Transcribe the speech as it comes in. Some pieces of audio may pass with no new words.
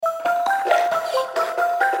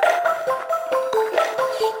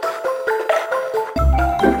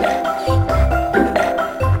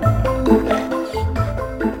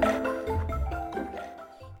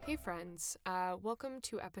welcome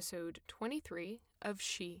to episode 23 of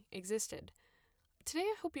She Existed. Today,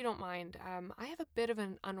 I hope you don't mind. I have a bit of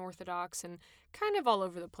an unorthodox and kind of all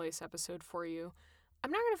over the place episode for you.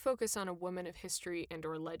 I'm not going to focus on a woman of history and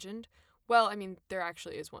or legend. Well, I mean, there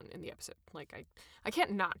actually is one in the episode. I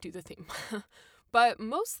can't not do the theme. But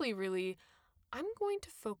mostly, really, I'm going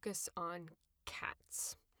to focus on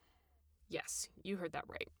cats. Yes, you heard that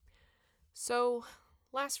right. So,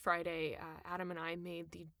 last Friday, Adam and I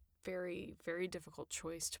made the very, very difficult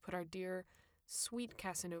choice to put our dear, sweet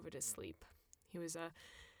Casanova to sleep. He was a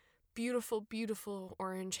beautiful, beautiful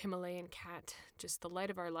orange Himalayan cat, just the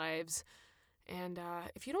light of our lives. And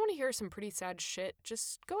if you don't want to hear some pretty sad shit,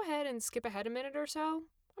 just go ahead and skip ahead a minute or so.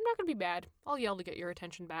 I'm not going to be bad. I'll yell to get your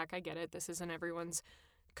attention back. I get it. This isn't everyone's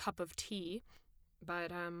cup of tea.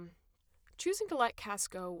 But choosing to let Cass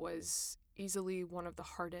go was easily one of the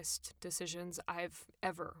hardest decisions I've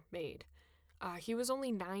ever made. He was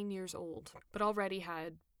only 9 years old, but already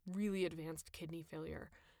had really advanced kidney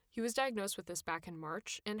failure. He was diagnosed with this back in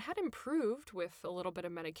March and had improved with a little bit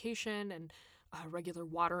of medication and regular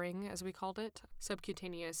watering, as we called it,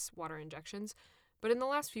 subcutaneous water injections. But in the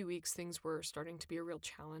last few weeks, things were starting to be a real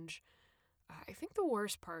challenge. I think the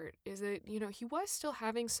worst part is that, he was still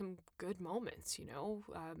having some good moments,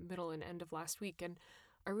 middle and end of last week. And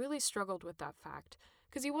I really struggled with that fact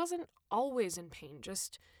because he wasn't always in pain,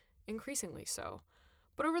 just increasingly so.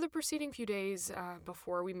 But over the preceding few days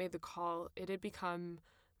before we made the call, it had become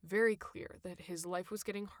very clear that his life was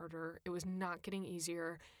getting harder, it was not getting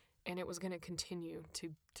easier, and it was going to continue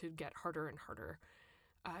to get harder and harder.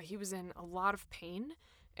 He was in a lot of pain,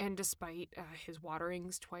 and despite his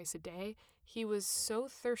waterings twice a day, he was so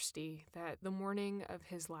thirsty that the morning of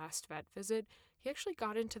his last vet visit, he actually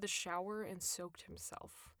got into the shower and soaked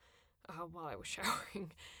himself while I was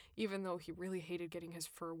showering, even though he really hated getting his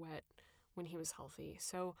fur wet when he was healthy.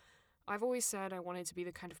 So I've always said I wanted to be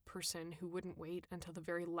the kind of person who wouldn't wait until the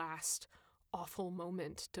very last awful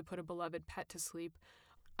moment to put a beloved pet to sleep.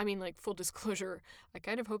 I mean, full disclosure, I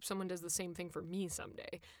kind of hope someone does the same thing for me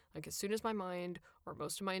someday. As soon as my mind or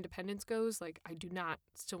most of my independence goes, I do not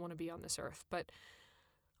still want to be on this earth. But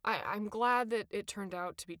I'm glad that it turned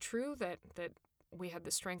out to be true, that we had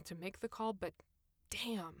the strength to make the call, but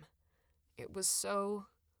damn, it was so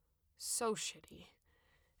shitty.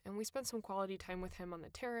 And we spent some quality time with him on the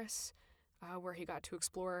terrace, where he got to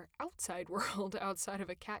explore outside world outside of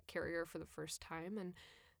a cat carrier for the first time. And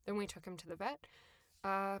then we took him to the vet,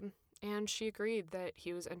 and she agreed that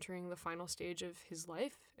he was entering the final stage of his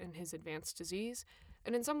life and his advanced disease.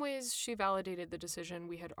 And in some ways, she validated the decision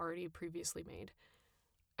we had already previously made.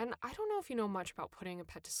 And I don't know if you know much about putting a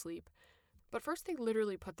pet to sleep, but first they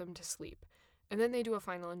literally put them to sleep, and then they do a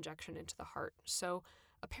final injection into the heart. So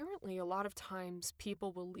apparently, a lot of times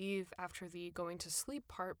people will leave after the going to sleep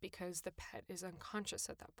part because the pet is unconscious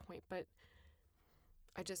at that point. But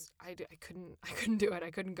I couldn't do it.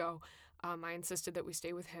 I couldn't go. I insisted that we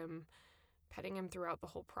stay with him, petting him throughout the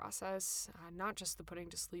whole process, not just the putting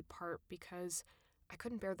to sleep part, because I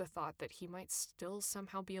couldn't bear the thought that he might still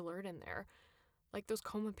somehow be alert in there. Like those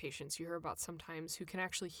coma patients you hear about sometimes who can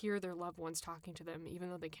actually hear their loved ones talking to them even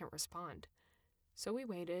though they can't respond. So we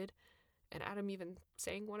waited, and Adam even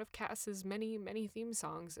sang one of Cass's many, many theme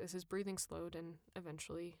songs as his breathing slowed and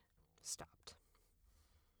eventually stopped.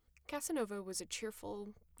 Casanova was a cheerful,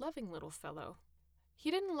 loving little fellow.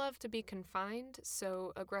 He didn't love to be confined,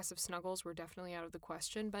 so aggressive snuggles were definitely out of the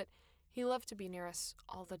question, but he loved to be near us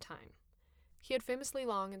all the time. He had famously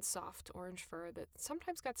long and soft orange fur that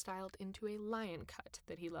sometimes got styled into a lion cut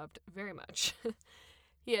that he loved very much.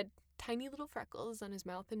 He had tiny little freckles on his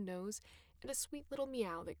mouth and nose, and a sweet little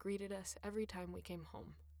meow that greeted us every time we came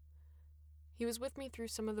home. He was with me through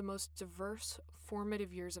some of the most diverse,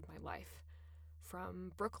 formative years of my life.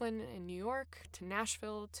 From Brooklyn and New York to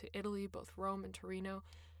Nashville to Italy, both Rome and Torino,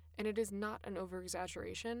 and it is not an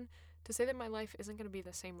over-exaggeration to say that my life isn't going to be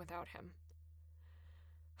the same without him.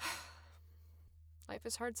 Life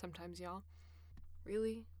is hard sometimes, y'all.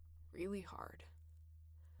 Really, really hard.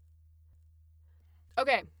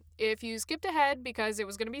 Okay, if you skipped ahead because it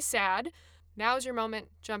was going to be sad, now's your moment,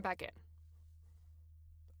 jump back in.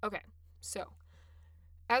 Okay, so,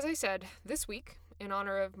 as I said, this week, in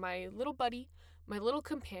honor of my little buddy, my little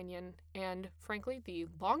companion, and frankly, the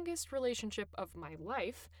longest relationship of my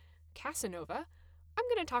life, Casanova, I'm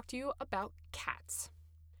going to talk to you about cats.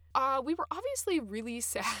 We were obviously really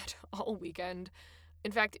sad all weekend.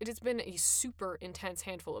 In fact, it has been a super intense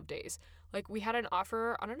handful of days. We had an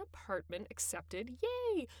offer on an apartment accepted,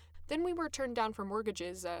 yay! Then we were turned down for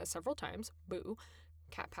mortgages several times, boo.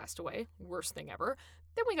 Cat passed away, worst thing ever.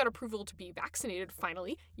 Then we got approval to be vaccinated,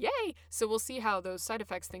 finally. Yay! So we'll see how those side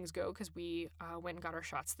effects things go, because we went and got our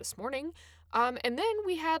shots this morning. And then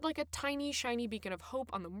we had like a tiny, shiny beacon of hope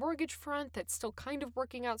on the mortgage front that's still kind of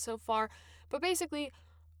working out so far. But basically,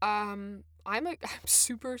 I'm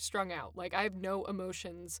super strung out. Like, I have no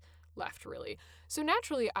emotions left, really. So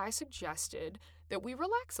naturally, I suggested that we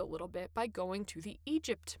relax a little bit by going to the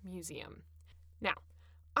Egypt Museum. Now,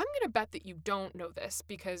 I'm going to bet that you don't know this,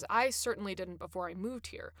 because I certainly didn't before I moved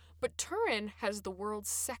here, but Turin has the world's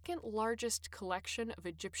second largest collection of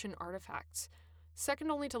Egyptian artifacts, second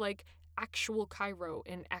only to, like, actual Cairo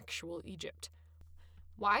in actual Egypt.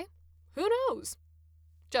 Why? Who knows?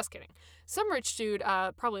 Just kidding. Some rich dude,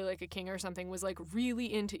 probably like a king or something, was like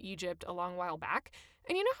really into Egypt a long while back.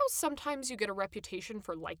 And you know how sometimes you get a reputation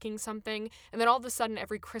for liking something, and then all of a sudden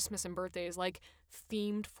every Christmas and birthday is like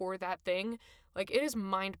themed for that thing? Like, it is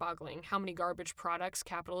mind-boggling how many garbage products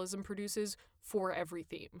capitalism produces for every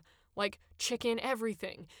theme. Like chicken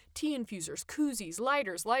everything, tea infusers, koozies,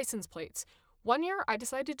 lighters, license plates. One year, I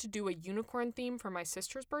decided to do a unicorn theme for my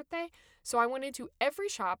sister's birthday, so I went into every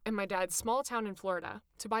shop in my dad's small town in Florida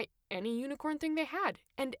to buy any unicorn thing they had,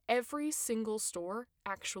 and every single store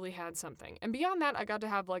actually had something. And beyond that, I got to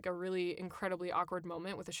have like a really incredibly awkward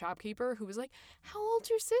moment with a shopkeeper who was like, "How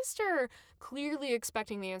old's your sister?" Clearly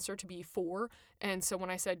expecting the answer to be 4, and so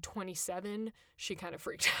when I said 27, she kind of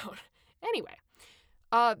freaked out. Anyway,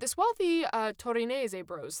 this wealthy Torinese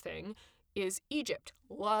bros thing is Egypt,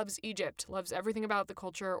 loves everything about the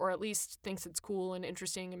culture, or at least thinks it's cool and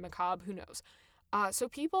interesting and macabre, who knows. So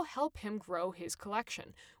people help him grow his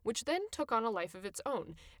collection, which then took on a life of its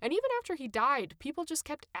own. And even after he died, people just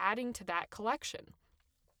kept adding to that collection.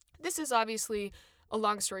 This is obviously a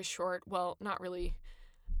long story short. Well, not really.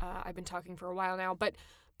 I've been talking for a while now, but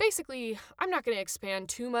basically, I'm not going to expand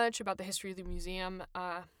too much about the history of the museum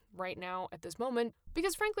right now at this moment,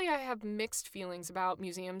 because frankly, I have mixed feelings about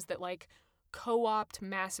museums that like co-opt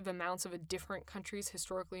massive amounts of a different country's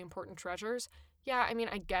historically important treasures. Yeah, I mean,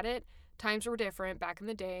 I get it. Times were different back in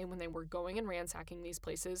the day when they were going and ransacking these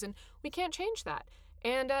places, and we can't change that.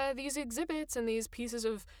 And these exhibits and these pieces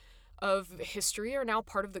of history are now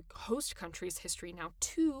part of the host country's history now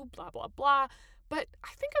too, blah, blah, blah. But I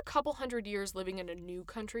think a couple hundred years living in a new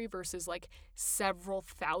country versus like several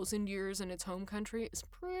thousand years in its home country is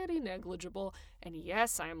pretty negligible. And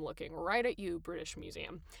yes, I am looking right at you, British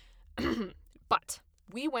Museum. But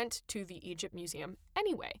we went to the Egypt Museum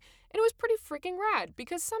anyway, and it was pretty freaking rad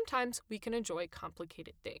because sometimes we can enjoy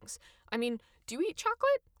complicated things. I mean, do you eat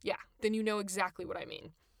chocolate? Yeah, then you know exactly what I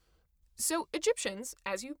mean. So Egyptians,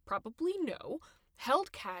 as you probably know,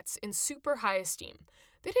 held cats in super high esteem.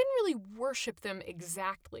 They didn't really worship them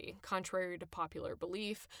exactly, contrary to popular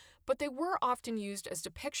belief, but they were often used as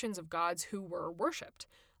depictions of gods who were worshipped.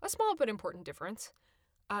 A small but important difference.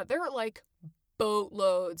 There are like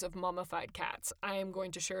boatloads of mummified cats. I am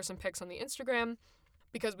going to share some pics on the Instagram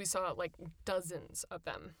because we saw like dozens of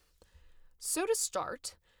them. So to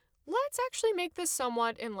start, let's actually make this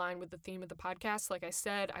somewhat in line with the theme of the podcast. Like I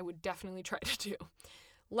said, I would definitely try to do.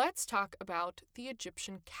 Let's talk about the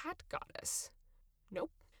Egyptian cat goddess.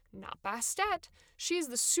 Nope, not Bastet. She's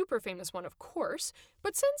the super famous one, of course,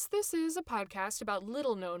 but since this is a podcast about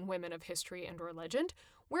little-known women of history and or legend,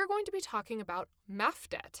 we're going to be talking about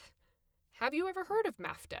Mafdet. Have you ever heard of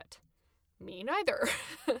Mafdet? Me neither.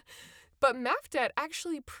 But Mafdet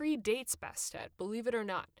actually predates Bastet, believe it or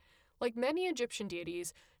not. Like many Egyptian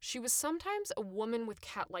deities, she was sometimes a woman with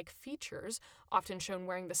cat-like features, often shown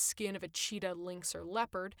wearing the skin of a cheetah, lynx, or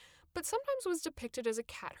leopard, but sometimes was depicted as a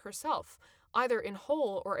cat herself, either in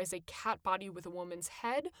whole or as a cat body with a woman's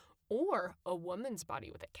head, or a woman's body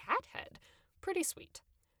with a cat head. Pretty sweet.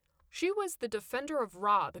 She was the defender of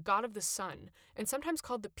Ra, the god of the sun, and sometimes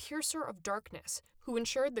called the piercer of darkness, who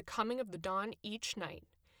ensured the coming of the dawn each night.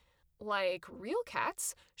 Like real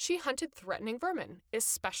cats, she hunted threatening vermin,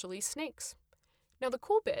 especially snakes. Now the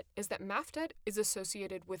cool bit is that Mafdet is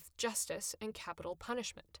associated with justice and capital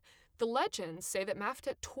punishment. The legends say that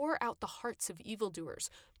Mafdet tore out the hearts of evildoers,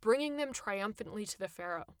 bringing them triumphantly to the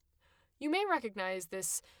pharaoh. You may recognize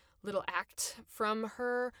this little act from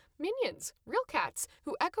her minions, real cats,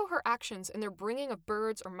 who echo her actions in their bringing of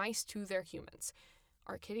birds or mice to their humans.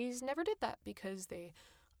 Our kitties never did that because they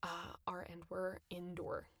are and were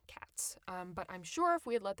indoor cats. But I'm sure if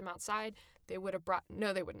we had let them outside, they would have brought...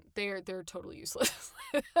 No, they wouldn't. They're totally useless.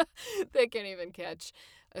 They can't even catch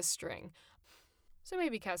a string. So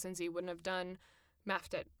maybe Cass and Z wouldn't have done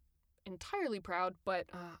Mafdet entirely proud, but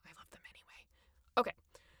I love them anyway. Okay,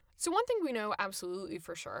 So one thing we know absolutely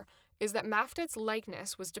for sure is that Mafdet's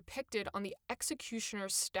likeness was depicted on the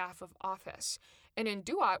executioner's staff of office. And in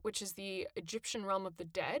Duat, which is the Egyptian realm of the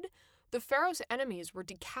dead, the pharaoh's enemies were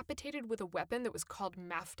decapitated with a weapon that was called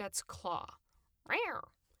Mafdet's claw. Rare.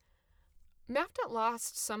 Mafdet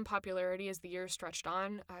lost some popularity as the years stretched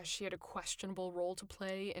on. She had a questionable role to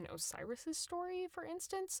play in Osiris's story, for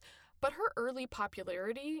instance, but her early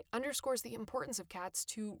popularity underscores the importance of cats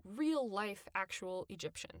to real-life actual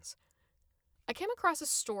Egyptians. I came across a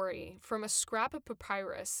story from a scrap of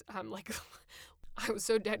papyrus. I was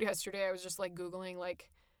so dead yesterday, I was just Googling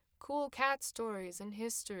cool cat stories in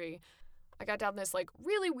history. I got down this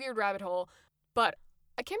really weird rabbit hole, but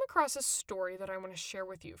I came across a story that I want to share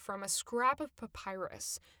with you from a scrap of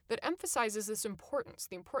papyrus that emphasizes this importance,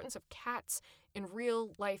 the importance of cats in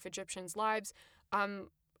real-life Egyptians' lives. I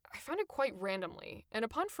found it quite randomly, and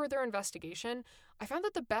upon further investigation, I found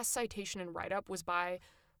that the best citation and write-up was by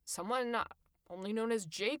someone only known as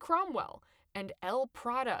J. Cromwell and L.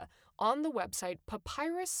 Prada on the website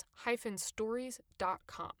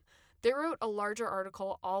papyrus-stories.com. They wrote a larger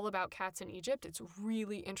article all about cats in Egypt. It's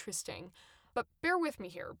really interesting. But bear with me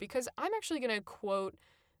here, because I'm actually going to quote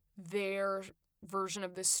their version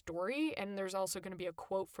of this story, and there's also going to be a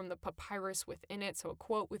quote from the papyrus within it, so a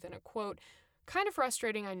quote within a quote. Kind of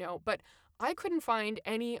frustrating, I know, but I couldn't find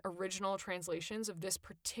any original translations of this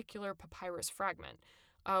particular papyrus fragment.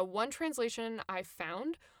 One translation I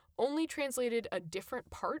found only translated a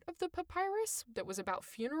different part of the papyrus that was about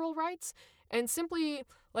funeral rites, and simply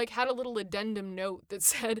had a little addendum note that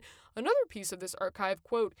said, another piece of this archive,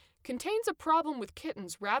 quote, contains a problem with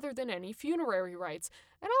kittens rather than any funerary rites.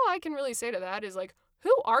 And all I can really say to that is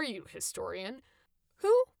who are you, historian?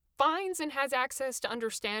 Who finds and has access to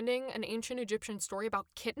understanding an ancient Egyptian story about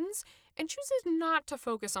kittens and chooses not to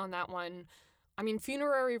focus on that one? I mean,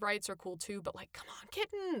 funerary rites are cool too, but come on,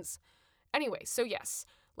 kittens! Anyway, so yes,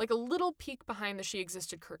 a little peek behind the She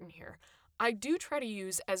Existed curtain here. I do try to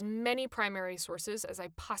use as many primary sources as I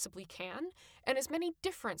possibly can, and as many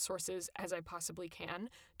different sources as I possibly can,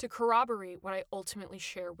 to corroborate what I ultimately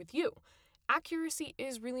share with you. Accuracy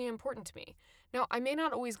is really important to me. Now, I may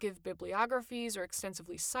not always give bibliographies or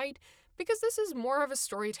extensively cite, because this is more of a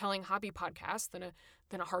storytelling hobby podcast than a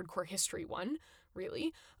hardcore history one,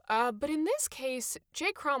 really. But in this case,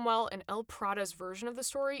 J. Cromwell and L. Prada's version of the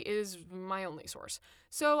story is my only source.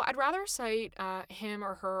 So I'd rather cite him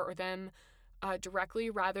or her or them directly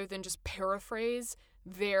rather than just paraphrase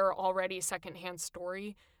their already secondhand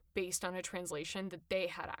story based on a translation that they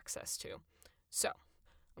had access to. So,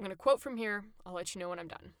 I'm going to quote from here. I'll let you know when I'm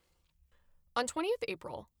done. On 20th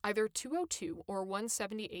April, either 202 or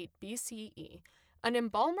 178 BCE, an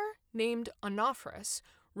embalmer named Onofris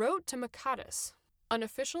wrote to Makadas, an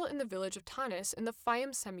official in the village of Tanis in the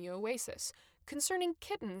Fayum Semi oasis, concerning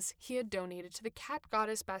kittens he had donated to the cat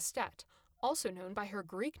goddess Bastet, also known by her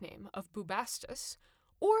Greek name of Bubastis,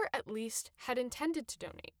 or at least had intended to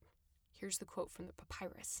donate. Here's the quote from the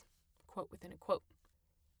papyrus, quote within a quote.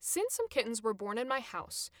 Since some kittens were born in my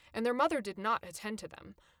house, and their mother did not attend to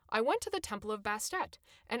them, I went to the temple of Bastet,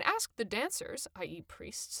 and asked the dancers, i.e.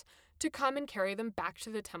 priests, to come and carry them back to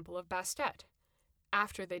the temple of Bastet.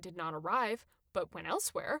 After they did not arrive, but went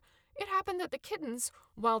elsewhere, it happened that the kittens,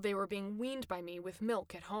 while they were being weaned by me with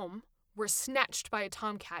milk at home, were snatched by a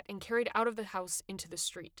tomcat and carried out of the house into the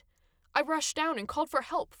street. I rushed down and called for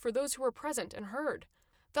help for those who were present and heard.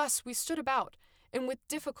 Thus we stood about, and with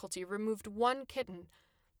difficulty removed one kitten.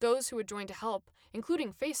 Those who had joined to help,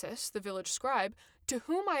 including Phasis, the village scribe, to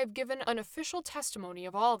whom I have given an official testimony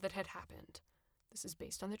of all that had happened. This is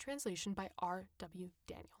based on the translation by R.W.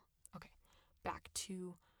 Daniel. Okay, back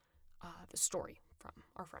to the story from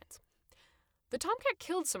our friends. The tomcat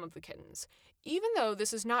killed some of the kittens, even though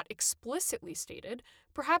this is not explicitly stated,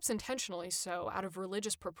 perhaps intentionally so out of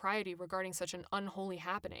religious propriety regarding such an unholy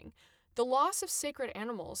happening. The loss of sacred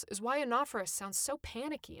animals is why Onofris sounds so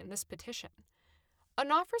panicky in this petition.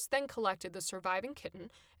 Onofris then collected the surviving kitten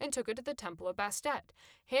and took it to the temple of Bastet,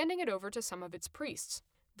 handing it over to some of its priests,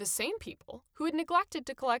 the same people who had neglected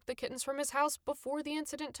to collect the kittens from his house before the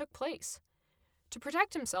incident took place. To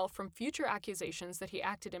protect himself from future accusations that he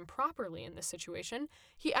acted improperly in this situation,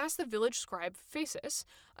 he asked the village scribe Phasis,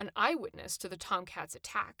 an eyewitness to the tomcat's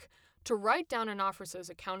attack, to write down Onofris's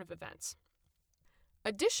account of events.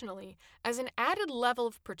 Additionally, as an added level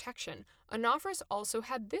of protection, Onofris also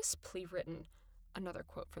had this plea written, another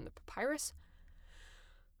quote from the papyrus,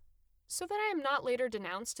 so that I am not later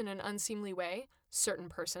denounced in an unseemly way, certain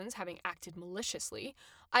persons having acted maliciously,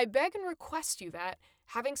 I beg and request you that,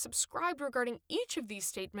 having subscribed regarding each of these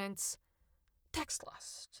statements, text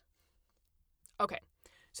lust. Okay,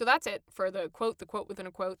 So that's it for the quote within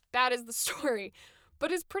a quote. That is the story.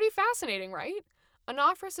 But it's pretty fascinating, right?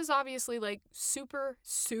 Onofris is obviously super,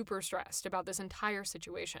 super stressed about this entire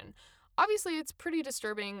situation. Obviously, it's pretty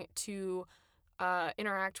disturbing to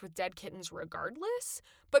interact with dead kittens regardless,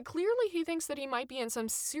 but clearly he thinks that he might be in some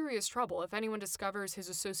serious trouble if anyone discovers his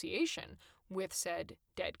association with said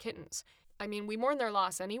dead kittens. I mean, we mourn their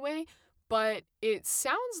loss anyway, but it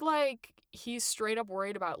sounds like he's straight up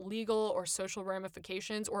worried about legal or social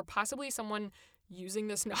ramifications, or possibly someone using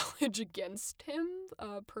this knowledge against him,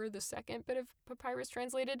 per the second bit of Papyrus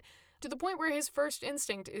translated, to the point where his first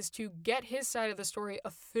instinct is to get his side of the story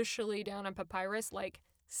officially down on Papyrus,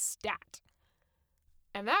 stat.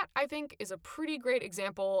 And that, I think, is a pretty great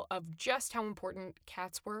example of just how important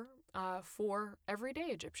cats were for everyday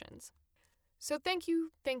Egyptians. So thank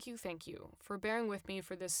you for bearing with me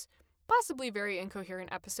for this possibly very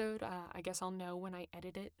incoherent episode. I guess I'll know when I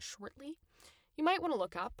edit it shortly. You might want to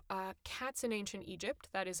look up Cats in Ancient Egypt.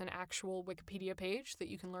 That is an actual Wikipedia page that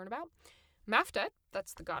you can learn about. Mafdet,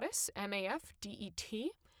 that's the goddess, Mafdet.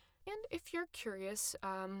 And if you're curious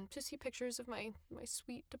to see pictures of my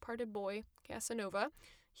sweet departed boy, Casanova,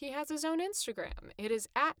 he has his own Instagram. It is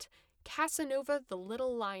at Casanova the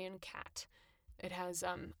Little Lion Cat. It has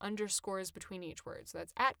underscores between each word. So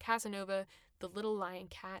that's at Casanova the Little Lion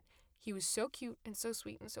Cat. He was so cute and so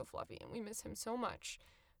sweet and so fluffy, and we miss him so much.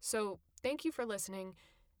 So thank you for listening,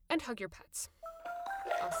 and hug your pets.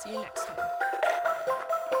 I'll see you next time.